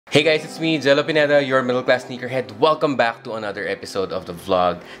Hey guys, it's me, Jello Pineda, your middle class sneakerhead. Welcome back to another episode of the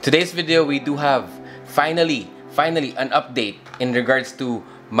vlog. Today's video, we do have finally an update in regards to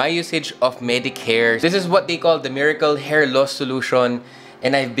my usage of Medic Hair. This is what they call the Miracle Hair Loss Solution,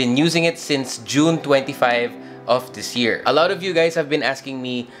 and I've been using it since June 25 of this year. A lot of you guys have been asking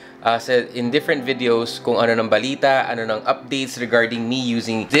me in different videos kung ano ng balita, ano ng updates regarding me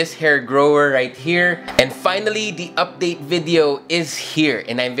using this hair grower right here. And finally, the update video is here.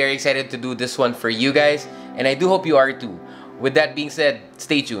 And I'm very excited to do this one for you guys. And I do hope you are too. With that being said,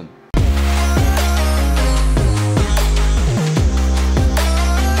 stay tuned.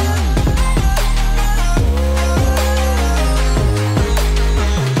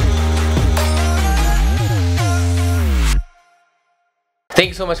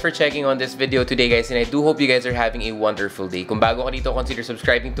 Thank you so much for checking on this video today, guys, and I do hope you guys are having a wonderful day. Kung bago ka dito, consider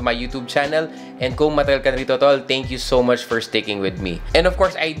subscribing to my YouTube channel, and kung matagal ka na dito, tol, thank you so much for sticking with me. And of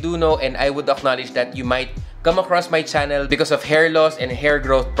course, I do know and I would acknowledge that you might come across my channel because of hair loss and hair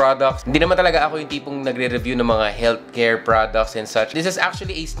growth products. Hindi naman talaga ako yung tipong nagre-review ng mga healthcare products and such. This is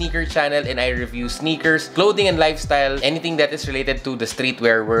actually a sneaker channel and I review sneakers, clothing and lifestyle, anything that is related to the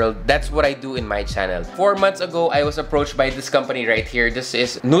streetwear world. That's what I do in my channel. 4 months ago, I was approached by this company right here. This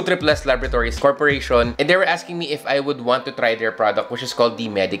is NutriPlus Laboratories Corporation, and they were asking me if I would want to try their product, which is called the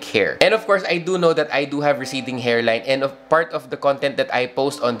Medic Hair. And of course, I do know that I do have receding hairline, and part of the content that I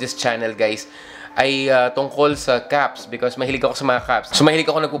post on this channel, guys, ay tungkol sa caps because mahilig ako sa mga caps. So mahilig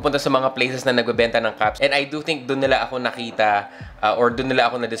ako nagpupunta sa mga places na nagbebenta ng caps, and I do think doon nila ako nakita or doon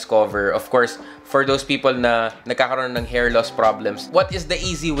nila ako na-discover. Of course, for those people na nagkakaroon ng hair loss problems, what is the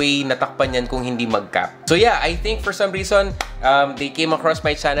easy way na takpan yan kung hindi mag-cap? So yeah, I think for some reason, they came across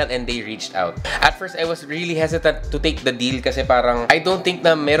my channel and they reached out. At first, I was really hesitant to take the deal kasi parang I don't think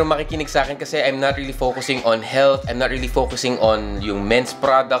na merong makikinig sa akin kasi I'm not really focusing on health. I'm not really focusing on yung men's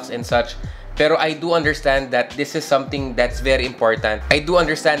products and such. Pero I do understand that this is something that's very important. I do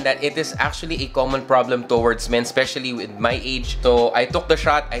understand that it is actually a common problem towards men, especially with my age. So I took the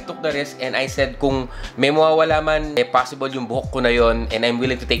shot, I took the risk, and I said kung may mawawala man, possible yung buhok ko na yon, and I'm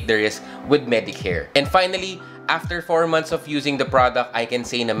willing to take the risk with Medic Hair. And finally, after 4 months of using the product, I can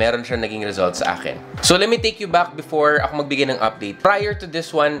say na meron siya naging results sa akin. So let me take you back before ako magbigay ng update. Prior to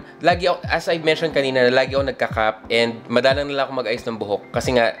this one, lagi ako, as I mentioned kanina, lagi ako nagka-cap and madalang nila ako mag-ayos ng buhok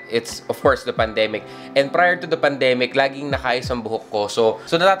kasi nga it's of course the pandemic. And prior to the pandemic, laging nakaayos ang buhok ko. So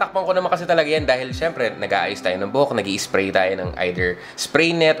natatakpan ko naman kasi talaga yan dahil syempre nag-aayos tayo ng buhok, nag-i-spray tayo ng either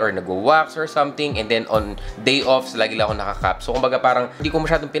spray net or nag-wax or something, and then on day offs, lagi lang ako naka-cap. So kumbaga parang hindi ko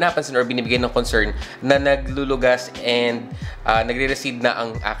masyadong pinapansin or binibigyan ng concern na naglulugas and nagre-recede na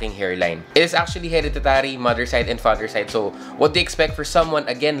ang aking hairline. It is actually hereditary, mother side and father side. So what do you expect for someone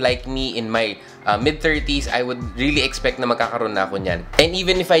again like me in my mid-30s? I would really expect na magkakaroon na ako niyan. And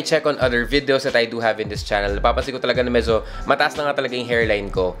even if I check on other videos that I do have in this channel, napapansin ko talaga na medyo mataas na nga talaga yung hairline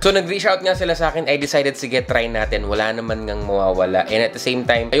ko. So nag-reach out nga sila sa akin. I decided, sige, try natin. Wala naman ngang mawawala. And at the same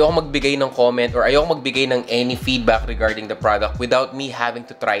time, ayoko magbigay ng comment or ayoko magbigay ng any feedback regarding the product without me having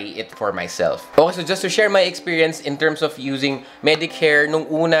to try it for myself. Okay, so just to share my experience in terms of using Medic Hair, nung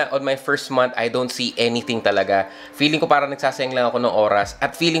una, on my first month, I don't see anything talaga. Feeling ko parang nagsasayang lang ako ng oras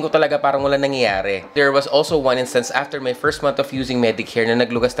at feeling ko talaga parang wala nangyayari. There was also one instance after my first month of using Medic Hair na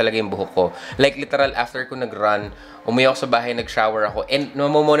naglugas talaga yung buhok ko. Like literal, after ko nag-run, umuwi ako sa bahay, nag-shower ako, and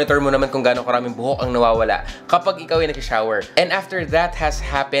monitor mo naman kung gaano karaming buhok ang nawawala kapag ikaw ay nag-shower. And after that has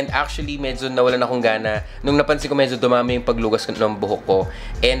happened, actually medyo nawalan akong gana nung napansin ko medyo dumami yung paglugas ng buhok ko,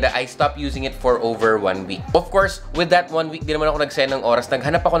 and I stopped using it for over 1 week. Of course, with that 1 week, di naman ako nagsend ng oras.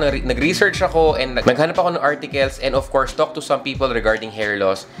 Naghanap ako, nag-research ako, and naghanap ako ng articles, and of course, talk to some people regarding hair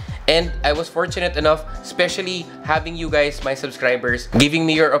loss. And I was fortunate enough, especially having you guys, my subscribers, giving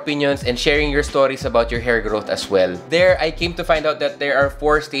me your opinions and sharing your stories about your hair growth as well. There, I came to find out that there are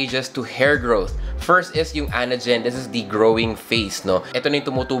 4 stages to hair growth. First is yung anagen. This is the growing phase, no? Ito na yung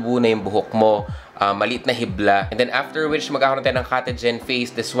tumutubo na yung buhok mo. Maliit na hibla. And then after which, magkakaroon tayo ng catagen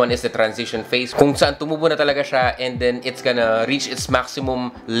phase. This one is the transition phase, kung saan tumubo na talaga siya, and then it's gonna reach its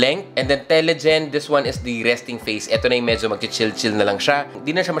maximum length. And then telogen, this one is the resting phase. Ito na yung medyo mag-chill-chill na lang siya. Hindi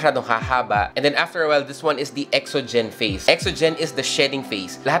na siya masyadong hahaba. And then after a while, this one is the exogen phase. Exogen is the shedding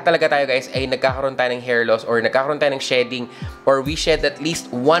phase. Lahat talaga tayo, guys, ay nagkakaroon tayo ng hair loss or nagkakaroon tayo ng shedding, or we shed at least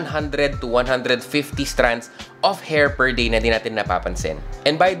 100 to 150 strands of hair per day na di natin napapansin.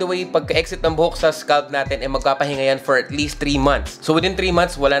 And by the way, pagka-exit ng buhok sa scalp natin, magpapahinga yan for at least 3 months. So within 3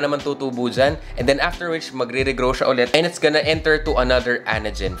 months, wala naman tutubo dyan. And then after which, magre-regrow siya ulit and it's gonna enter to another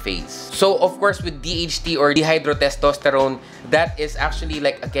anagen phase. So of course, with DHT or dihydrotestosterone, that is actually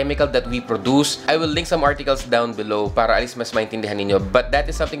like a chemical that we produce. I will link some articles down below para at least mas maintindihan ninyo. But that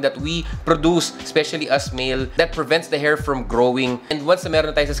is something that we produce, especially us male, that prevents the hair from growing. And once na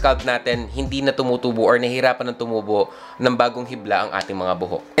meron na tayo sa scalp natin, hindi na tumutubo or nahihirapan ng tumubo ng bagong hibla ang ating mga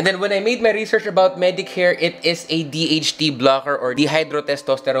buhok. And then when I made my research about Medicare, it is a DHT blocker or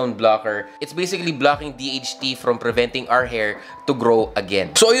dihydrotestosterone blocker. It's basically blocking DHT from preventing our hair to grow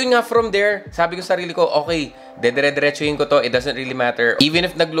again. So yun nga, from there, sabi ko sa sarili ko, okay, dedire-diretsuhin ko to, it doesn't really matter. Even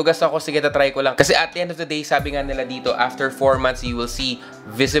if naglugas ako, sige, tatry ko lang. Kasi at the end of the day, sabi nga nila dito, after 4 months, you will see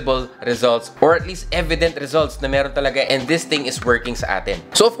visible results or at least evident results na meron talaga and this thing is working sa atin.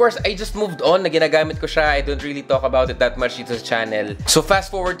 So of course, I just moved on na ginagamit ko siya. I don't really talk about it that much dito sa channel. So fast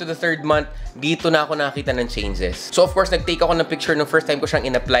forward to the 3rd month, dito na ako nakakita ng changes. So of course, nag-take ako ng picture nung first time ko siyang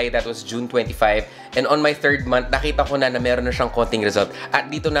in-apply. That was June 25. And on my 3rd month, nakita ko na meron na siyang konting result. At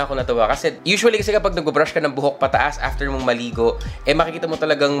dito na ako natuwa. Kasi usually kasi kapag nag-brush ka ng buhok pataas after mong maligo, makikita mo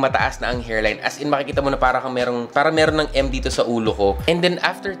talagang mataas na ang hairline. As in, makikita mo na para meron ng M dito sa ulo ko. And then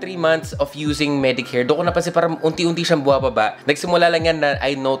after 3 months of using Medicare, doon ko napansin parang unti-unti siyang buwababa. Nagsimula lang yan na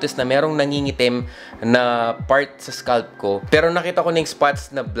I noticed na merong nangingitim na part sa scalp ko. Pero nakita ko na yung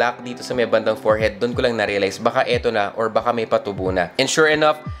spots na black dito sa may bandang forehead. Doon ko lang na-realize baka eto na or baka may patubo na. And sure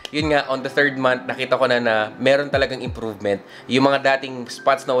enough, yun nga, on the 3rd month, nakita ko na meron talagang improvement. Yung mga dating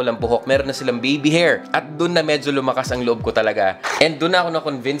spots na walang buhok, meron na silang baby hair. At doon na medyo lumakas ang loob ko talaga. And doon na ako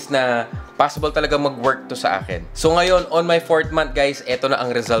na-convince na possible talaga mag-work to sa akin. So ngayon, on my 4th month, guys, eto na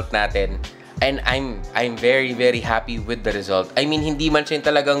ang result natin. And I'm very, very happy with the result. I mean, hindi man siya yung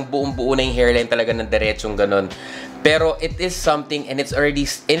talagang buong-buo na yung hairline talaga ng diretsong ganun. Pero it is something and it's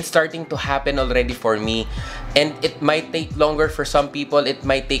starting to happen already for me. And it might take longer for some people. It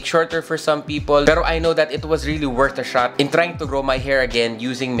might take shorter for some people. Pero I know that it was really worth a shot in trying to grow my hair again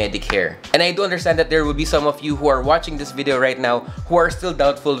using Medicare. And I do understand that there will be some of you who are watching this video right now who are still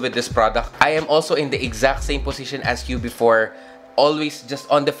doubtful with this product. I am also in the exact same position as you before. Always just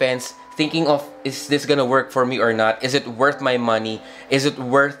on the fence, thinking of, is this gonna work for me or not? Is it worth my money? Is it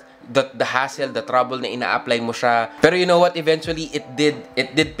worth the hassle, the trouble na ina-apply mo siya? Pero you know what? Eventually, it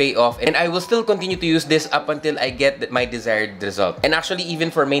did pay off. And I will still continue to use this up until I get my desired result. And actually,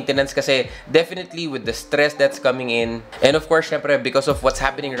 even for maintenance, kasi definitely with the stress that's coming in, and of course, syempre, because of what's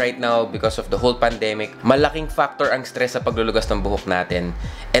happening right now, because of the whole pandemic, malaking factor ang stress sa paglulugas ng buhok natin.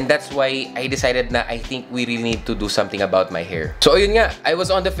 And that's why I decided na I think we really need to do something about my hair. So, ayun nga, I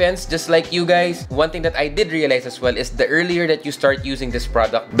was on the fence just like you guys. One thing that I did realize as well is the earlier that you start using this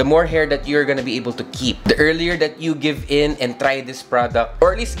product, the more hair that you're gonna be able to keep. The earlier that you give in and try this product,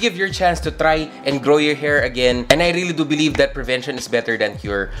 or at least give your chance to try and grow your hair again. And I really do believe that prevention is better than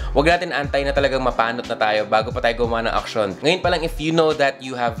cure. Huwag natin antay na talagang mapanot na tayo bago pa tayo gumawa ng action. Ngayon pa lang, if you know that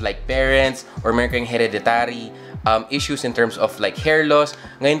you have like parents or meron kang hereditary issues in terms of like hair loss,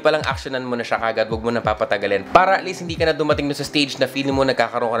 ngayon palang actionan mo na siya kagad, wag mo na papatagalin para at least hindi ka na dumating na sa stage na feeling mo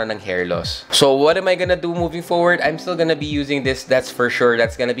nagkakaroon ka na ng hair loss. So what am I gonna do moving forward? I'm still gonna be using this, that's for sure.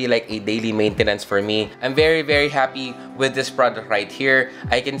 That's gonna be like a daily maintenance for me. I'm very, very happy with this product right here.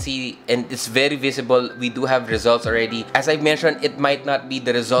 I can see and it's very visible. We do have results already. As I've mentioned, it might not be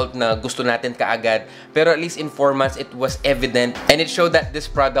the result na gusto natin kaagad, pero at least in 4 months, it was evident and it showed that this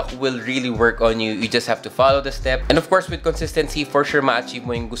product will really work on you. You just have to follow the steps. And of course, with consistency, for sure ma-achieve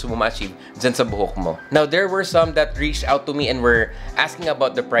mo yung gusto mo ma-achieve dyan sa buhok mo. Now, there were some that reached out to me and were asking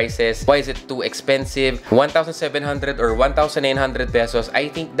about the prices. Why is it too expensive? 1,700 or 1,900 pesos. I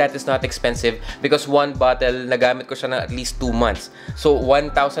think that is not expensive because one bottle, nagamit ko siya na at least 2 months. So,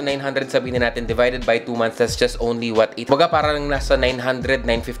 1,900 sabihin na natin divided by 2 months, that's just only what? Baga parang nasa 900,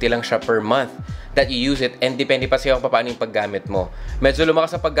 950 lang siya per month that you use it, and depende pa sa'yo kung paano yung paggamit mo. Medyo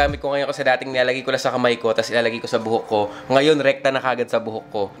lumakas sa paggamit ko ngayon kasi dating nilalagay ko na sa kamay ko tapos ilalagay ko sa buhok ko. Ngayon, rekta na kagad sa buhok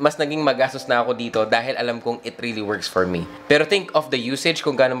ko. Mas naging magastos na ako dito dahil alam kong it really works for me. Pero think of the usage,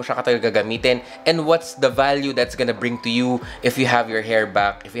 kung gaano mo siya katagal gagamitin, and what's the value that's gonna bring to you if you have your hair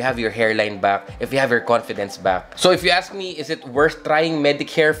back, if you have your hairline back, if you have your confidence back. So if you ask me, is it worth trying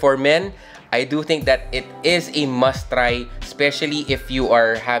Medicare for men? I do think that it is a must-try, especially if you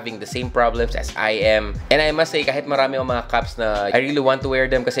are having the same problems as I am. And I must say, kahit marami akong mga caps na I really want to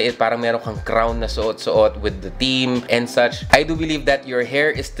wear them kasi parang meron kang crown na suot-suot with the team and such, I do believe that your hair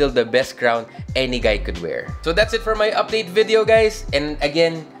is still the best crown any guy could wear. So that's it for my update video, guys. And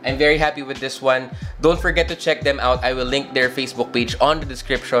again, I'm very happy with this one. Don't forget to check them out. I will link their Facebook page on the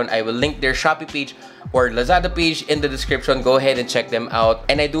description. I will link their Shopee page or Lazada page in the description. Go ahead and check them out.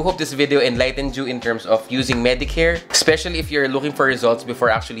 And I do hope this video enlightened you in terms of using Medicare, especially if you're looking for results before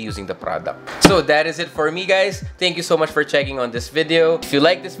actually using the product. So that is it for me, guys. Thank you so much for checking on this video. If you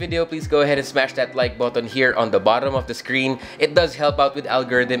like this video, please go ahead and smash that like button here on the bottom of the screen. It does help out with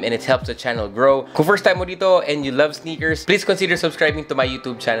algorithm and it helps the channel grow. Kung first time mo dito and you love sneakers, please consider subscribing to my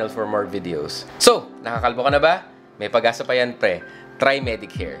YouTube channel for more videos. So, nakakalbo ka na ba? May pag-asa pa yan, pre. Try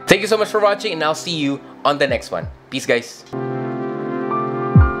Medicare. Thank you so much for watching and I'll see you on the next one. Peace, guys.